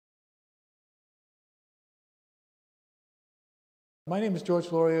My name is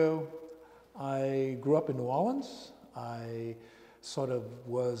George Lorio. I grew up in New Orleans. I sort of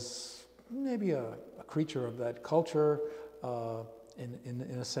was maybe a creature of that culture.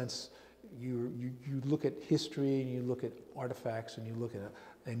 In a sense, you look at history and you look at artifacts and you look at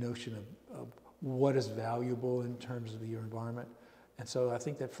a notion of what is valuable in terms of your environment. And so I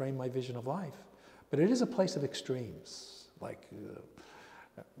think that framed my vision of life. But it is a place of extremes, like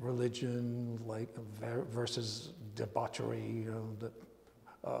religion, versus debauchery,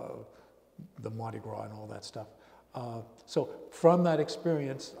 the Mardi Gras and all that stuff. So from that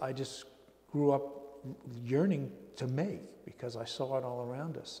experience, I just grew up yearning to make because I saw it all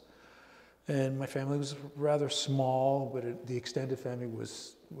around us. And my family was rather small, but the extended family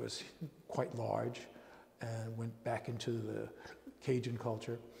was quite large and went back into the Cajun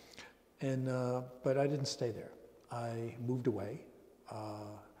culture. And, but I didn't stay there. I moved away,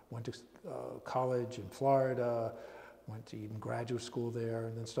 went to college in Florida, went to even graduate school there,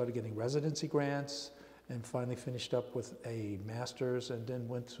 and then started getting residency grants, and finally finished up with a master's, and then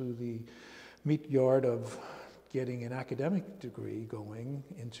went through the meat yard of getting an academic degree going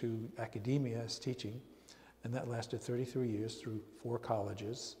into academia as teaching. And that lasted 33 years through 4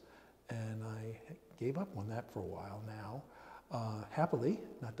 colleges. And I gave up on that for a while now. Happily,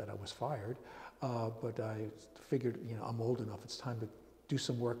 not that I was fired, but I figured, I'm old enough, it's time to do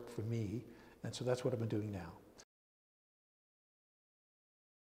some work for me. And so that's what I've been doing now.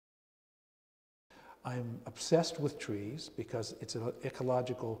 I'm obsessed with trees because it's an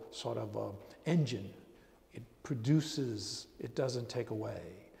ecological sort of engine. It produces, it doesn't take away.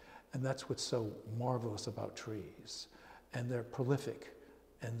 And that's what's so marvelous about trees. And they're prolific,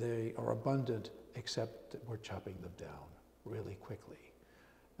 and they are abundant, except that we're chopping them down really quickly.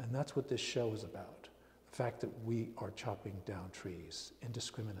 And that's what this show is about. The fact that we are chopping down trees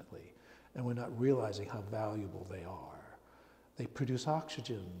indiscriminately, and we're not realizing how valuable they are. They produce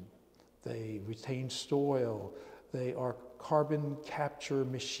oxygen, they retain soil, they are carbon capture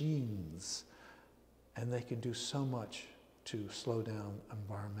machines, and they can do so much to slow down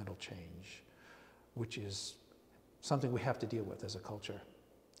environmental change, which is something we have to deal with as a culture.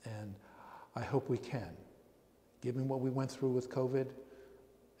 And I hope we can. Given what we went through with COVID,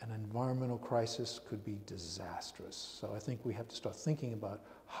 an environmental crisis could be disastrous. So I think we have to start thinking about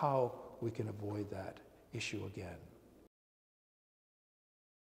how we can avoid that issue again.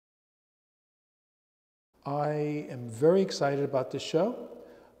 I am very excited about this show.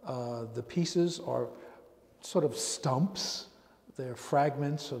 The pieces are sort of stumps. They're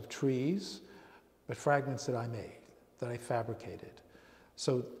fragments of trees, but fragments that I made, that I fabricated.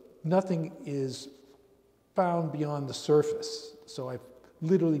 So nothing is found beyond the surface. So I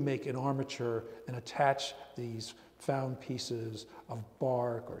literally make an armature and attach these found pieces of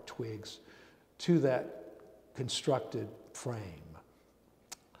bark or twigs to that constructed frame.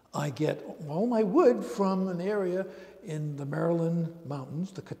 I get all my wood from an area in the Maryland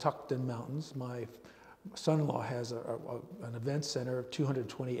mountains, the Catoctin Mountains. My son-in-law has an event center of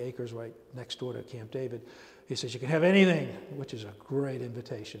 220 acres right next door to Camp David. He says, you can have anything, which is a great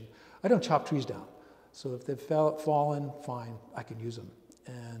invitation. I don't chop trees down. So if they've fallen, fine, I can use them.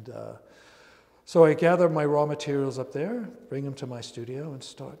 And so I gather my raw materials up there, bring them to my studio, and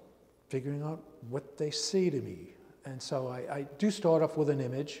start figuring out what they say to me. And so I do start off with an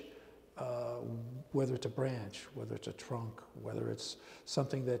image, whether it's a branch, whether it's a trunk, whether it's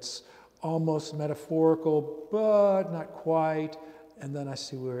something that's almost metaphorical, but not quite, and then I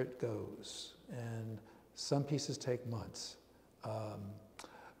see where it goes. And some pieces take months.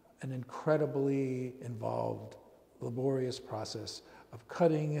 An incredibly involved, laborious process of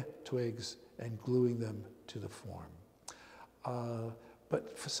cutting twigs and gluing them to the form.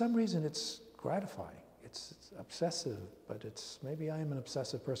 But for some reason, it's gratifying. It's obsessive, but maybe I am an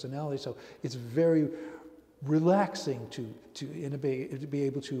obsessive personality, so it's very relaxing to be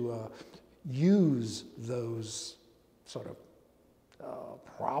able to use those sort of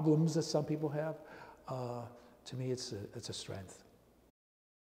problems that some people have. To me, it's a strength.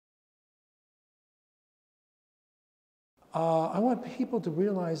 I want people to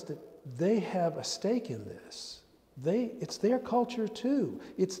realize that they have a stake in this. It's their culture too.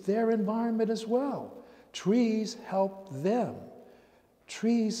 It's their environment as well. Trees help them.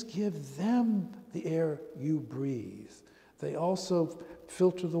 Trees give them the air you breathe. They also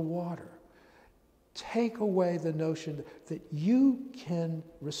filter the water. Take away the notion that you can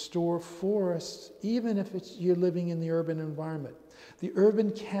restore forests even if you're living in the urban environment. The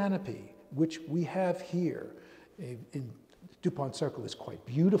urban canopy, which we have here in DuPont Circle, is quite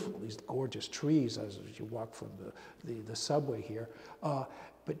beautiful. These gorgeous trees as you walk from the subway here.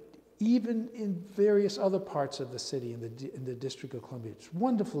 But even in various other parts of the city, in the District of Columbia, it's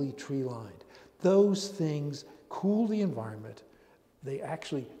wonderfully tree-lined. Those things cool the environment. They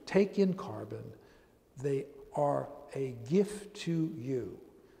actually take in carbon. They are a gift to you.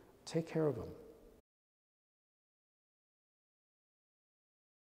 Take care of them.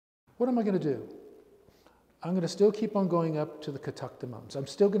 What am I going to do? I'm going to still keep on going up to the Catoctin Mountains. I'm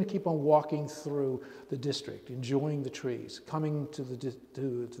still going to keep on walking through the district, enjoying the trees, coming to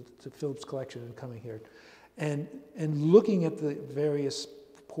Philip's collection and coming here, and looking at the various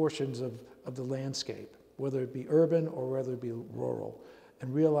portions of the landscape, whether it be urban or whether it be rural,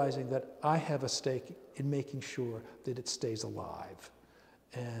 and realizing that I have a stake in making sure that it stays alive.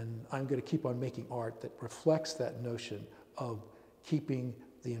 And I'm going to keep on making art that reflects that notion of keeping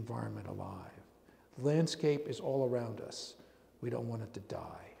the environment alive. The landscape is all around us. We don't want it to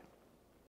die.